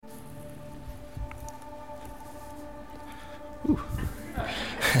Well,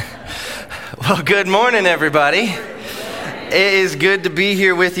 good morning, everybody. It is good to be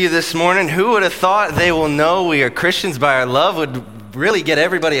here with you this morning. Who would have thought They Will Know We Are Christians by Our Love would really get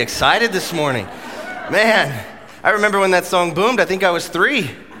everybody excited this morning? Man, I remember when that song boomed. I think I was 3. It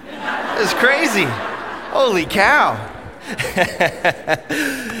was crazy. Holy cow.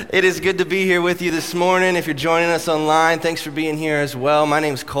 It is good to be here with you this morning. If you're joining us online, thanks for being here as well. My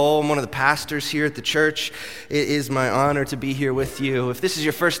name's Cole. I'm one of the pastors here at the church. It is my honor to be here with you. If this is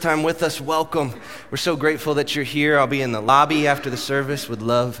your first time with us, welcome. We're so grateful that you're here. I'll be in the lobby after the service. Would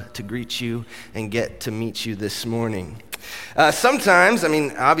love to greet you and get to meet you this morning. Sometimes,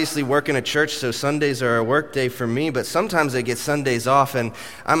 obviously working at church, so Sundays are a work day for me, but sometimes I get Sundays off, and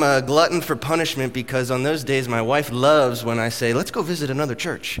I'm a glutton for punishment because on those days my wife loves when I say, let's go visit another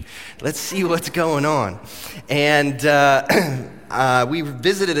church. Let's see what's going on. And we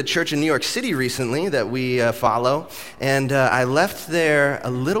visited a church in New York City recently that we follow, and I left there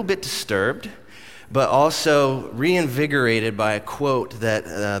a little bit disturbed, but also reinvigorated by a quote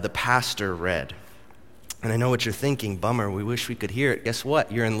that the pastor read. And I know what you're thinking, bummer, we wish we could hear it. Guess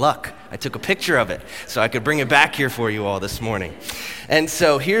what? You're in luck. I took a picture of it so I could bring it back here for you all this morning. And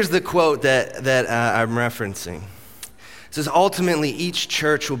so here's the quote that I'm referencing. It says, ultimately, each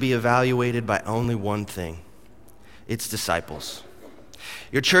church will be evaluated by only one thing, its disciples.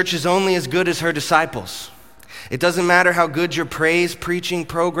 Your church is only as good as her disciples. It doesn't matter how good your praise, preaching,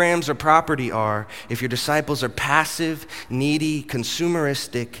 programs, or property are. If your disciples are passive, needy,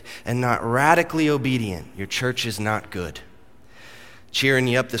 consumeristic, and not radically obedient, your church is not good. Cheering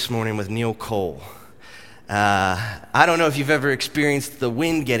you up this morning with Neil Cole. I don't know if you've ever experienced the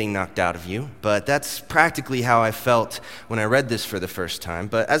wind getting knocked out of you, but that's practically how I felt when I read this for the first time.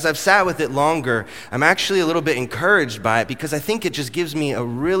 But as I've sat with it longer, I'm actually a little bit encouraged by it because I think it just gives me a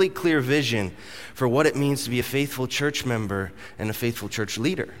really clear vision for what it means to be a faithful church member and a faithful church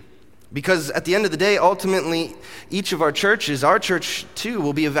leader. Because at the end of the day, ultimately, each of our churches, our church too,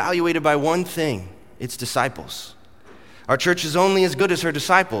 will be evaluated by one thing, its disciples. Our church is only as good as her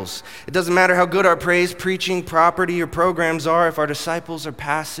disciples. It doesn't matter how good our praise, preaching, property, or programs are. If our disciples are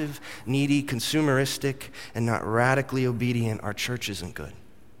passive, needy, consumeristic, and not radically obedient, our church isn't good.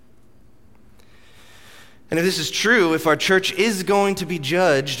 And if this is true, if our church is going to be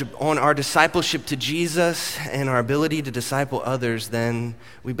judged on our discipleship to Jesus and our ability to disciple others, then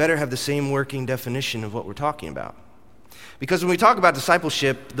we better have the same working definition of what we're talking about. Because when we talk about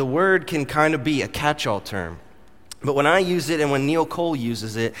discipleship, the word can kind of be a catch-all term. But when I use it and when Neil Cole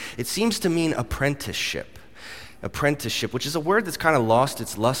uses it, it seems to mean apprenticeship. Apprenticeship, which is a word that's kind of lost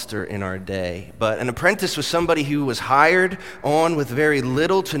its luster in our day. But an apprentice was somebody who was hired on with very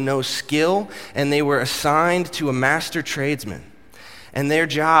little to no skill, and they were assigned to a master tradesman. And their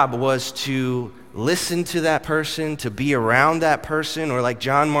job was to listen to that person, to be around that person, or like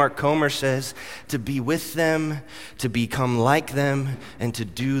John Mark Comer says, to be with them, to become like them, and to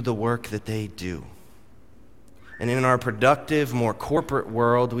do the work that they do. And in our productive, more corporate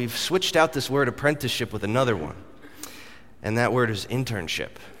world, we've switched out this word apprenticeship with another one. And that word is internship.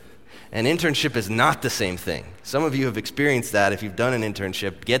 And internship is not the same thing. Some of you have experienced that if you've done an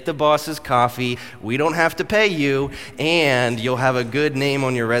internship. Get the boss's coffee, we don't have to pay you, and you'll have a good name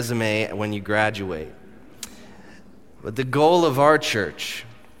on your resume when you graduate. But the goal of our church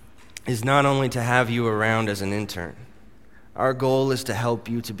is not only to have you around as an intern. Our goal is to help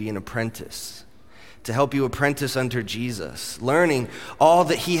you to be an apprentice. To help you apprentice under Jesus, learning all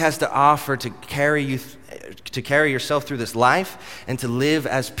that he has to offer to carry yourself through this life and to live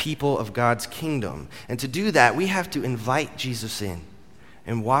as people of God's kingdom. And to do that, we have to invite Jesus in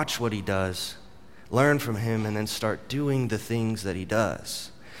and watch what he does, learn from him, and then start doing the things that he does.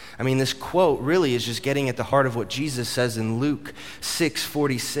 This quote really is just getting at the heart of what Jesus says in Luke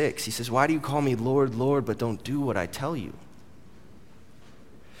 6:46. He says, "Why do you call me Lord, Lord, but don't do what I tell you?"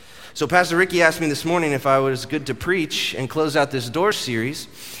 So Pastor Ricky asked me this morning if I was good to preach and close out this Doors series.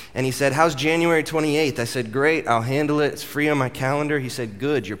 And he said, how's January 28th? I said, great, I'll handle it. It's free on my calendar. He said,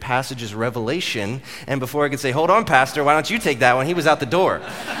 good, your passage is Revelation. And before I could say, hold on, Pastor, why don't you take that one? He was out the door.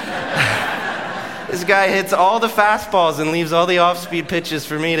 This guy hits all the fastballs and leaves all the off-speed pitches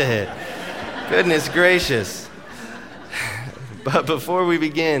for me to hit. Goodness gracious. But before we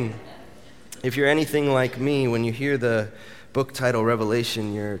begin, if you're anything like me, when you hear the book title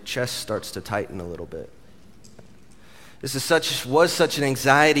Revelation, your chest starts to tighten a little bit. This was such an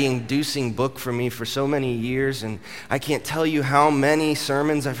anxiety-inducing book for me for so many years, and I can't tell you how many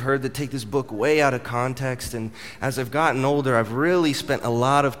sermons I've heard that take this book way out of context, and as I've gotten older, I've really spent a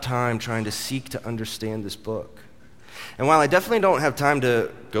lot of time trying to seek to understand this book. And while I definitely don't have time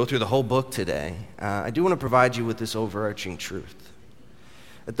to go through the whole book today, I do want to provide you with this overarching truth.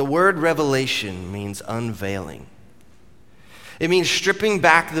 That the word revelation means unveiling. It means stripping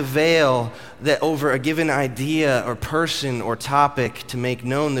back the veil that over a given idea or person or topic to make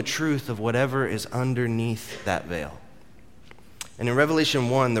known the truth of whatever is underneath that veil. And in Revelation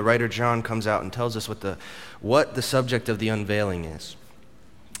 1, the writer John comes out and tells us what the subject of the unveiling is.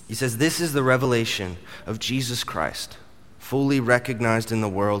 He says, "This is the revelation of Jesus Christ, fully recognized in the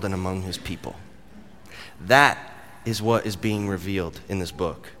world and among his people." That is what is being revealed in this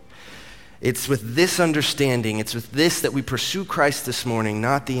book. It's with this understanding, it's with this that we pursue Christ this morning,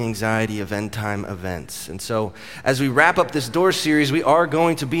 not the anxiety of end-time events. And so, as we wrap up this Doors series, we are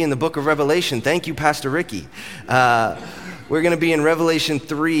going to be in the book of Revelation. Thank you, Pastor Ricky. We're going to be in Revelation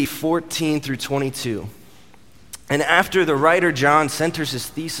 3, 14 through 22. And after the writer John centers his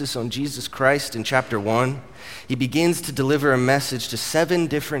thesis on Jesus Christ in chapter 1, he begins to deliver a message to 7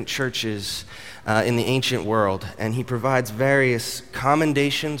 different churches in the ancient world, and he provides various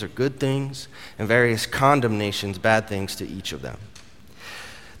commendations or good things and various condemnations, bad things, to each of them.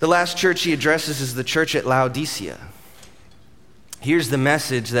 The last church he addresses is the church at Laodicea. Here's the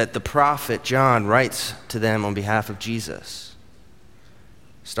message that the prophet John writes to them on behalf of Jesus.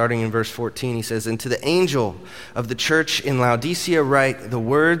 Starting in verse 14, he says, "And to the angel of the church in Laodicea write the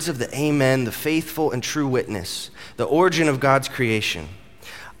words of the Amen, the faithful and true witness, the origin of God's creation.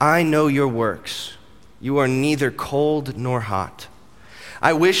 I know your works. You are neither cold nor hot.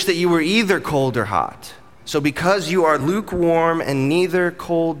 I wish that you were either cold or hot. So because you are lukewarm and neither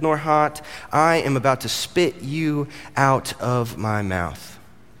cold nor hot, I am about to spit you out of my mouth.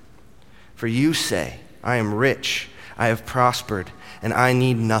 For you say, I am rich, I have prospered, and I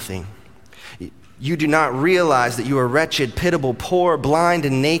need nothing. You do not realize that you are wretched, pitiable, poor, blind,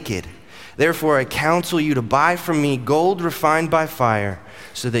 and naked. Therefore I counsel you to buy from me gold refined by fire,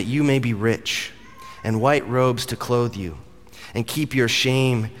 so that you may be rich, and white robes to clothe you, and keep your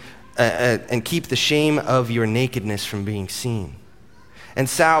shame, and keep the shame of your nakedness from being seen, and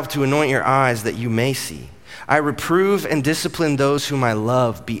salve to anoint your eyes that you may see. I reprove and discipline those whom I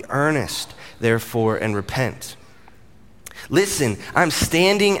love. Be earnest, therefore, and repent. Listen, I'm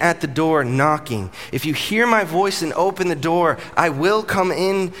standing at the door knocking. If you hear my voice and open the door, I will come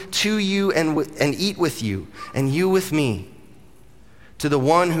in to you and eat with you, and you with me. To the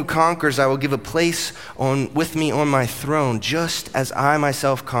one who conquers, I will give a place with me on my throne, just as I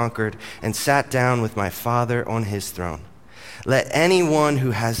myself conquered and sat down with my Father on his throne. Let anyone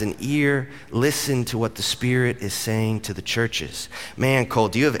who has an ear listen to what the Spirit is saying to the churches." Man, Cole,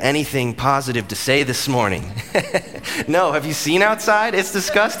 do you have anything positive to say this morning? No, have you seen outside? It's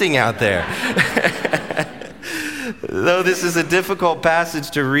disgusting out there. Though this is a difficult passage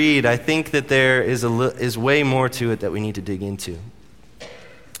to read, I think that there is way more to it that we need to dig into.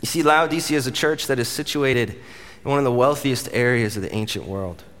 You see, Laodicea is a church that is situated in one of the wealthiest areas of the ancient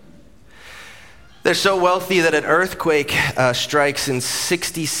world. They're so wealthy that an earthquake strikes in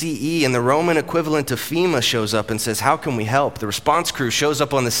 60 CE, and the Roman equivalent of FEMA shows up and says, "How can we help?" The response crew shows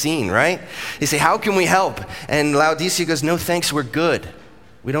up on the scene, right? They say, "How can we help?" And Laodicea goes, "No thanks, we're good.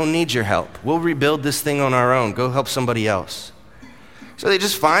 We don't need your help. We'll rebuild this thing on our own. Go help somebody else." So they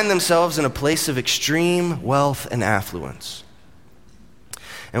just find themselves in a place of extreme wealth and affluence.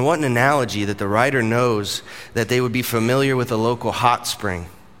 And what an analogy that the writer knows that they would be familiar with a local hot spring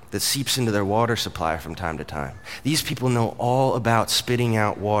that seeps into their water supply from time to time. These people know all about spitting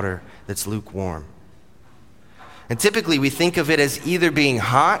out water that's lukewarm. And typically we think of it as either being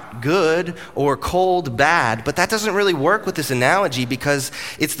hot, good, or cold, bad, but that doesn't really work with this analogy because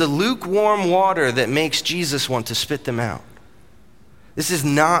it's the lukewarm water that makes Jesus want to spit them out. This is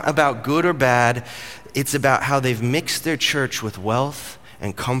not about good or bad. It's about how they've mixed their church with wealth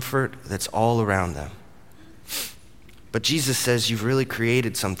and comfort that's all around them. But Jesus says you've really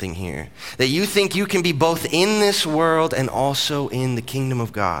created something here, that you think you can be both in this world and also in the kingdom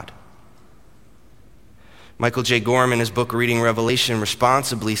of God. Michael J. Gorman, in his book Reading Revelation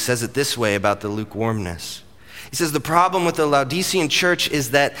Responsibly, says it this way about the lukewarmness. He says the problem with the Laodicean church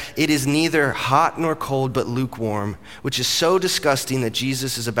is that it is neither hot nor cold but lukewarm, which is so disgusting that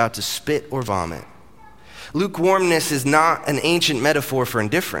Jesus is about to spit or vomit. Lukewarmness is not an ancient metaphor for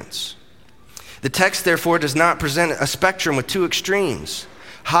indifference. The text, therefore, does not present a spectrum with two extremes,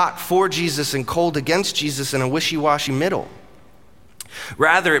 hot for Jesus and cold against Jesus in a wishy-washy middle.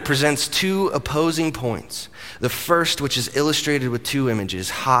 Rather, it presents two opposing points. The first, which is illustrated with two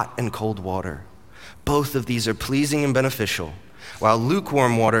images, hot and cold water. Both of these are pleasing and beneficial, while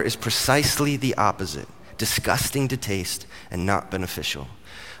lukewarm water is precisely the opposite, disgusting to taste and not beneficial.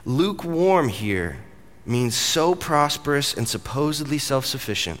 Lukewarm here means so prosperous and supposedly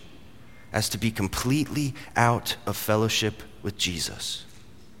self-sufficient as to be completely out of fellowship with Jesus.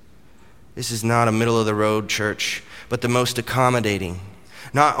 This is not a middle-of-the-road church, but the most accommodating,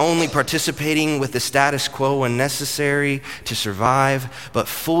 not only participating with the status quo when necessary to survive, but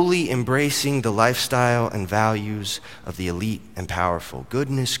fully embracing the lifestyle and values of the elite and powerful.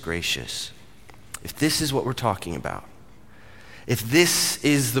 Goodness gracious. If this is what we're talking about, if this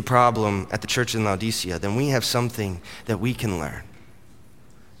is the problem at the church in Laodicea, then we have something that we can learn.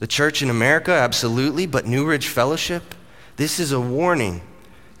 The church in America, absolutely, but New Ridge Fellowship, this is a warning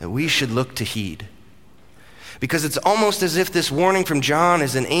that we should look to heed. Because it's almost as if this warning from John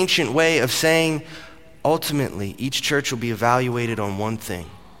is an ancient way of saying, ultimately, each church will be evaluated on one thing: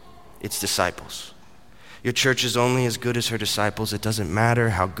 its disciples. Your church is only as good as her disciples. It doesn't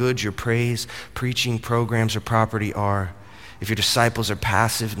matter how good your praise, preaching, programs, or property are. If your disciples are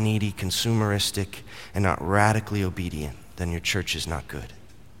passive, needy, consumeristic, and not radically obedient, then your church is not good.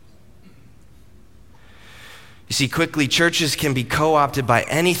 You see, quickly, churches can be co-opted by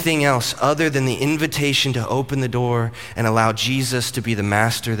anything else other than the invitation to open the door and allow Jesus to be the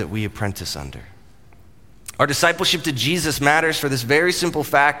master that we apprentice under. Our discipleship to Jesus matters for this very simple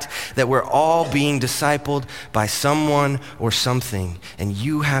fact that we're all being discipled by someone or something, and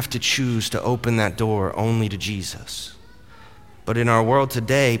you have to choose to open that door only to Jesus. But in our world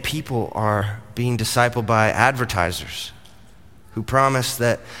today, people are being discipled by advertisers who promise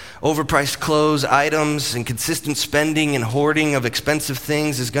that overpriced clothes, items, and consistent spending and hoarding of expensive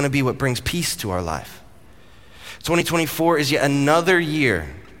things is going to be what brings peace to our life. 2024 is yet another year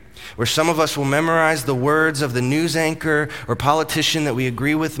where some of us will memorize the words of the news anchor or politician that we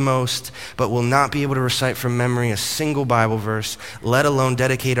agree with most, but will not be able to recite from memory a single Bible verse, let alone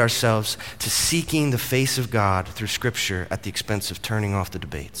dedicate ourselves to seeking the face of God through Scripture at the expense of turning off the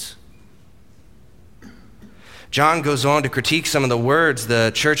debates. John goes on to critique some of the words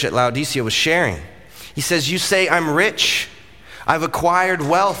the church at Laodicea was sharing. He says, "You say, 'I'm rich, I've acquired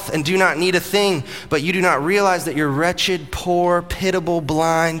wealth and do not need a thing,' but you do not realize that you're wretched, poor, pitiable,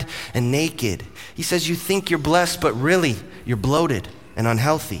 blind, and naked." He says, "You think you're blessed, but really you're bloated and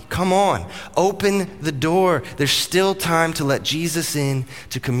unhealthy. Come on, open the door. There's still time to let Jesus in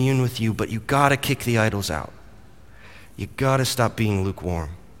to commune with you, but you gotta kick the idols out. You gotta stop being lukewarm."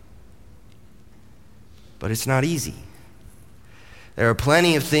 But it's not easy. There are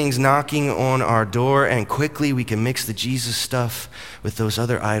plenty of things knocking on our door, and quickly we can mix the Jesus stuff with those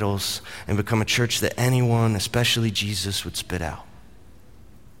other idols and become a church that anyone, especially Jesus, would spit out.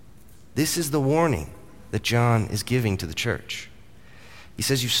 This is the warning that John is giving to the church. He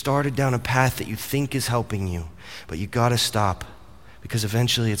says, you've started down a path that you think is helping you, but you gotta stop, because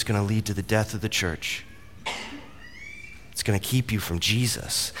eventually it's gonna lead to the death of the church. It's going to keep you from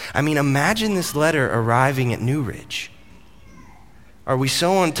Jesus. I mean, imagine this letter arriving at New Ridge. Are we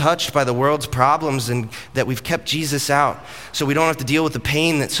so untouched by the world's problems and that we've kept Jesus out so we don't have to deal with the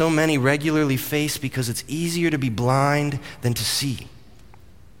pain that so many regularly face because it's easier to be blind than to see?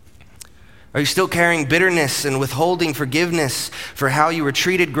 Are you still carrying bitterness and withholding forgiveness for how you were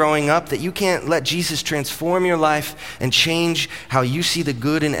treated growing up, that you can't let Jesus transform your life and change how you see the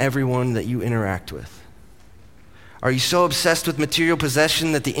good in everyone that you interact with? Are you so obsessed with material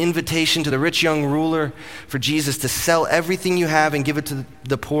possession that the invitation to the rich young ruler for Jesus to sell everything you have and give it to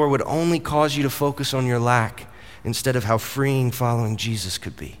the poor would only cause you to focus on your lack instead of how freeing following Jesus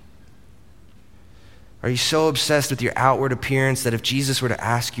could be? Are you so obsessed with your outward appearance that if Jesus were to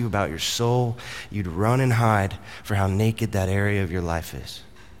ask you about your soul, you'd run and hide for how naked that area of your life is?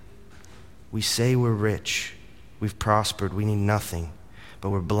 We say we're rich, we've prospered, we need nothing, but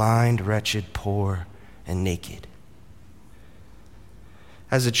we're blind, wretched, poor, and naked.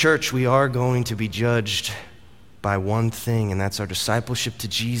 As a church, we are going to be judged by one thing, and that's our discipleship to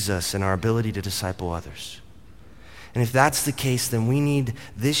Jesus and our ability to disciple others. And if that's the case, then we need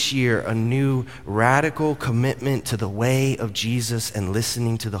this year a new radical commitment to the way of Jesus and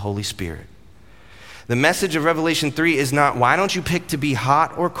listening to the Holy Spirit. The message of Revelation 3 is not, why don't you pick to be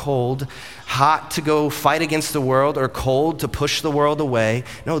hot or cold, hot to go fight against the world or cold to push the world away.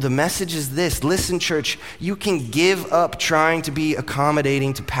 No, the message is this. Listen, church, you can give up trying to be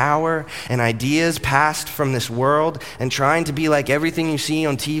accommodating to power and ideas passed from this world and trying to be like everything you see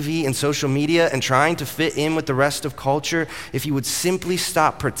on TV and social media and trying to fit in with the rest of culture if you would simply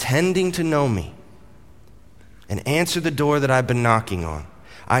stop pretending to know me and answer the door that I've been knocking on.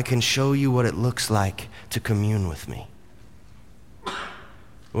 I can show you what it looks like to commune with me.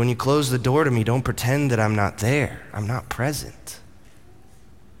 When you close the door to me, don't pretend that I'm not there. I'm not present.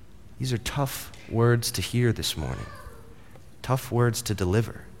 These are tough words to hear this morning. Tough words to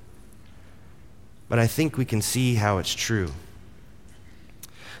deliver. but I think we can see how it's true.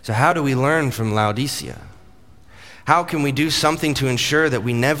 So how do we learn from Laodicea? How can we do something to ensure that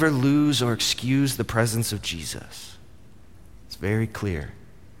we never lose or excuse the presence of Jesus? It's very clear.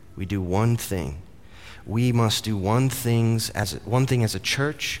 We do one thing. We must do one thing as a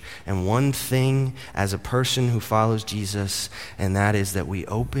church and one thing as a person who follows Jesus, and that is that we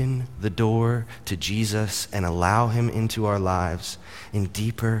open the door to Jesus and allow him into our lives in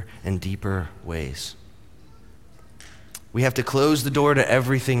deeper and deeper ways. We have to close the door to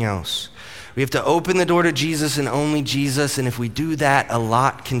everything else. We have to open the door to Jesus and only Jesus, and if we do that, a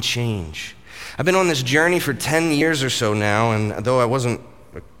lot can change. I've been on this journey for 10 years or so now, and though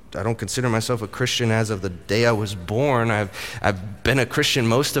I don't consider myself a Christian as of the day I was born, I've been a Christian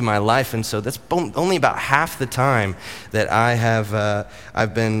most of my life, and so that's only about half the time that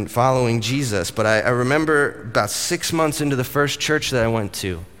I've been following Jesus. But I remember about 6 months into the first church that I went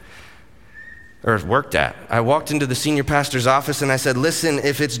to, or worked at, I walked into the senior pastor's office and I said, listen,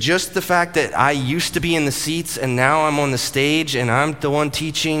 if it's just the fact that I used to be in the seats and now I'm on the stage and I'm the one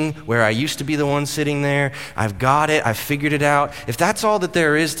teaching where I used to be the one sitting there, I've got it, I've figured it out. If that's all that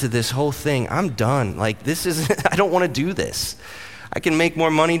there is to this whole thing, I'm done. I don't want to do this. I can make more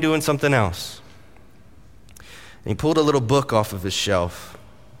money doing something else. And he pulled a little book off of his shelf,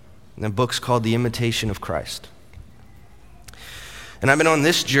 and the book's called The Imitation of Christ. And I've been on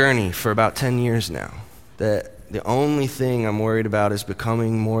this journey for about 10 years now, that the only thing I'm worried about is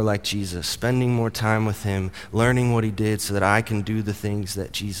becoming more like Jesus, spending more time with him, learning what he did so that I can do the things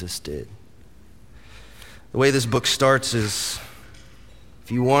that Jesus did. The way this book starts is,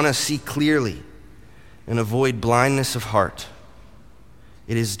 if you want to see clearly and avoid blindness of heart,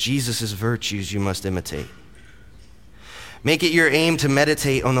 it is Jesus' virtues you must imitate. Make it your aim to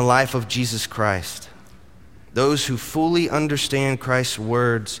meditate on the life of Jesus Christ. Those who fully understand Christ's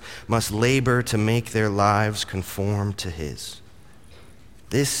words must labor to make their lives conform to his.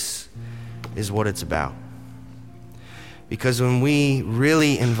 This is what it's about. Because when we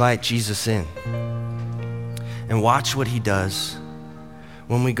really invite Jesus in and watch what he does,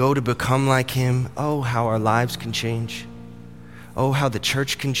 when we go to become like him, oh, how our lives can change. Oh, how the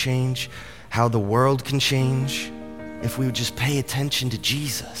church can change, how the world can change if we would just pay attention to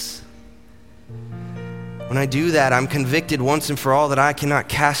Jesus. When I do that, I'm convicted once and for all that I cannot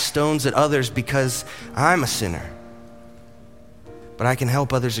cast stones at others because I'm a sinner. But I can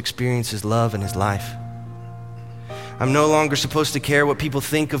help others experience his love and his life. I'm no longer supposed to care what people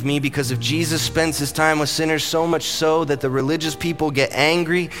think of me, because if Jesus spends his time with sinners so much so that the religious people get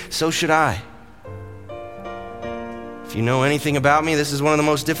angry, so should I. If you know anything about me, this is one of the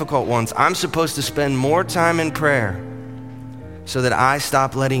most difficult ones. I'm supposed to spend more time in prayer so that I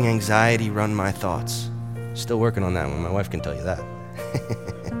stop letting anxiety run my thoughts. Still working on that one. My wife can tell you that.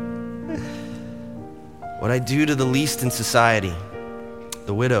 What I do to the least in society,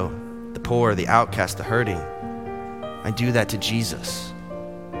 the widow, the poor, the outcast, the hurting, I do that to Jesus.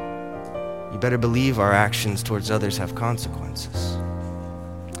 You better believe our actions towards others have consequences.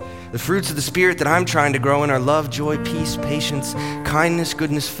 The fruits of the Spirit that I'm trying to grow in are love, joy, peace, patience, kindness,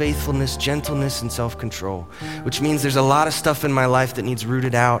 goodness, faithfulness, gentleness, and self-control, which means there's a lot of stuff in my life that needs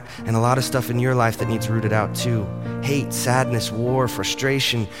rooted out and a lot of stuff in your life that needs rooted out too. Hate, sadness, war,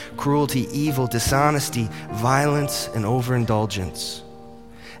 frustration, cruelty, evil, dishonesty, violence, and overindulgence.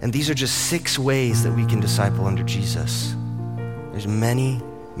 And these are just 6 ways that we can disciple under Jesus. There's many,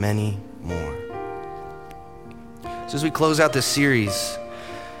 many more. So as we close out this series,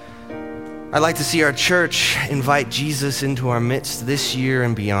 I'd like to see our church invite Jesus into our midst this year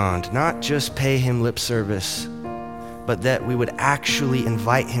and beyond. Not just pay him lip service, but that we would actually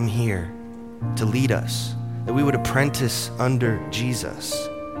invite him here to lead us, that we would apprentice under Jesus.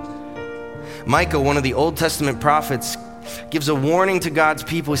 Micah, one of the Old Testament prophets, gives a warning to God's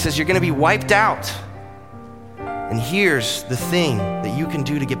people. He says, you're going to be wiped out. And here's the thing that you can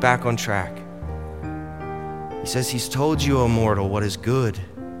do to get back on track. He says, he's told you, O mortal, what is good.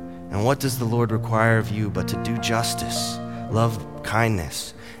 And what does the Lord require of you but to do justice, love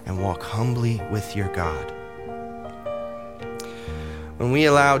kindness, and walk humbly with your God? When we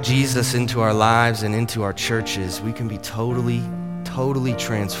allow Jesus into our lives and into our churches, we can be totally, totally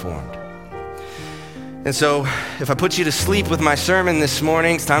transformed. And so, if I put you to sleep with my sermon this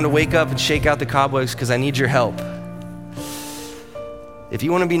morning, it's time to wake up and shake out the cobwebs because I need your help. If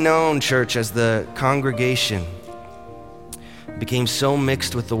you want to be known, church, as the congregation became so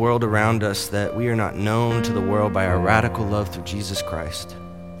mixed with the world around us that we are not known to the world by our radical love through Jesus Christ.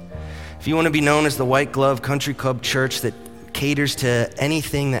 If you want to be known as the white glove country club church that caters to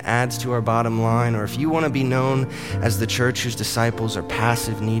anything that adds to our bottom line, or if you want to be known as the church whose disciples are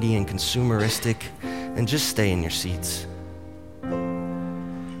passive, needy, and consumeristic, and just stay in your seats.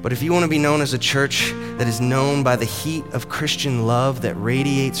 But if you want to be known as a church that is known by the heat of Christian love that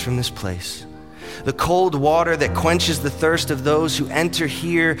radiates from this place, the cold water that quenches the thirst of those who enter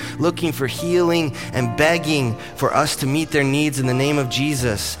here looking for healing and begging for us to meet their needs in the name of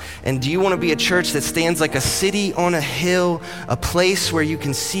Jesus. And do you want to be a church that stands like a city on a hill, a place where you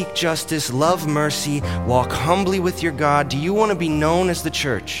can seek justice, love mercy, walk humbly with your God? Do you want to be known as the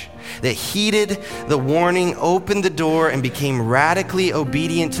church that heeded the warning, opened the door, and became radically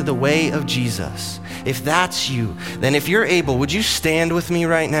obedient to the way of Jesus? If that's you, then if you're able, would you stand with me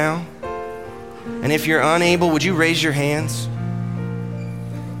right now? And if you're unable, would you raise your hands?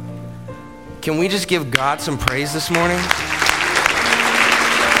 Can we just give God some praise this morning?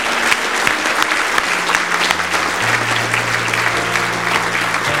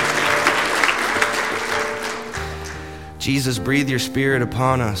 Jesus, breathe your Spirit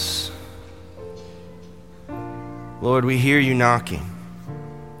upon us. Lord, we hear you knocking.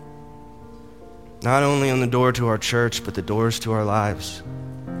 Not only on the door to our church, but the doors to our lives.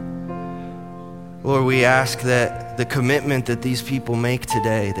 Lord, we ask that the commitment that these people make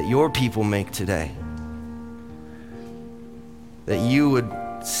today, that your people make today, that you would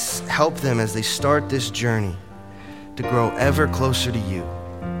help them as they start this journey to grow ever closer to you,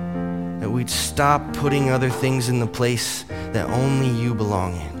 that we'd stop putting other things in the place that only you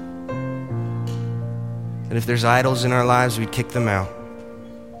belong in. That if there's idols in our lives, we'd kick them out.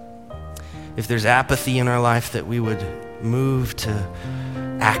 If there's apathy in our life, that we would move to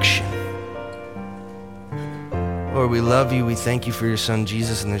action. Lord, we love you. We thank you for your son,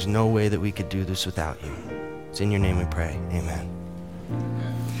 Jesus, and there's no way that we could do this without you. It's in your name we pray. Amen.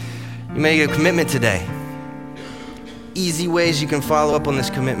 You make a commitment today. Easy ways you can follow up on this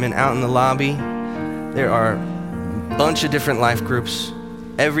commitment out in the lobby. There are a bunch of different life groups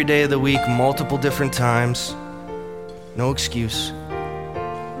every day of the week, multiple different times. No excuse.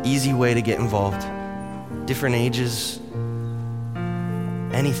 Easy way to get involved. Different ages.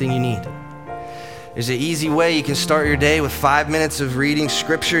 Anything you need. There's an easy way you can start your day with 5 minutes of reading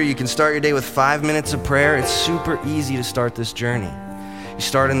scripture. You can start your day with 5 minutes of prayer. It's super easy to start this journey. You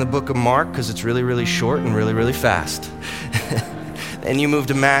start in the book of Mark because it's really, really short and really, really fast. Then you move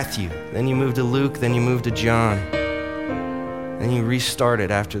to Matthew. Then you move to Luke. Then you move to John. Then you restart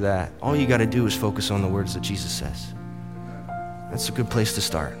it after that. All you got to do is focus on the words that Jesus says. That's a good place to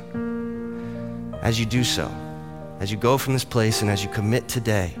start. As you do so, as you go from this place and as you commit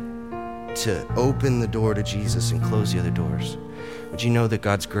today to open the door to Jesus and close the other doors, would you know that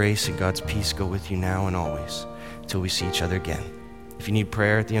God's grace and God's peace go with you now and always until we see each other again. If you need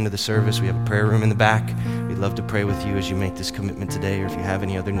prayer at the end of the service, we have a prayer room in the back. We'd love to pray with you as you make this commitment today, or if you have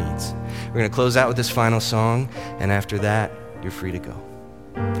any other needs. We're going to close out with this final song, and after that, you're free to go.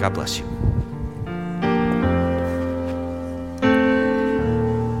 God bless you.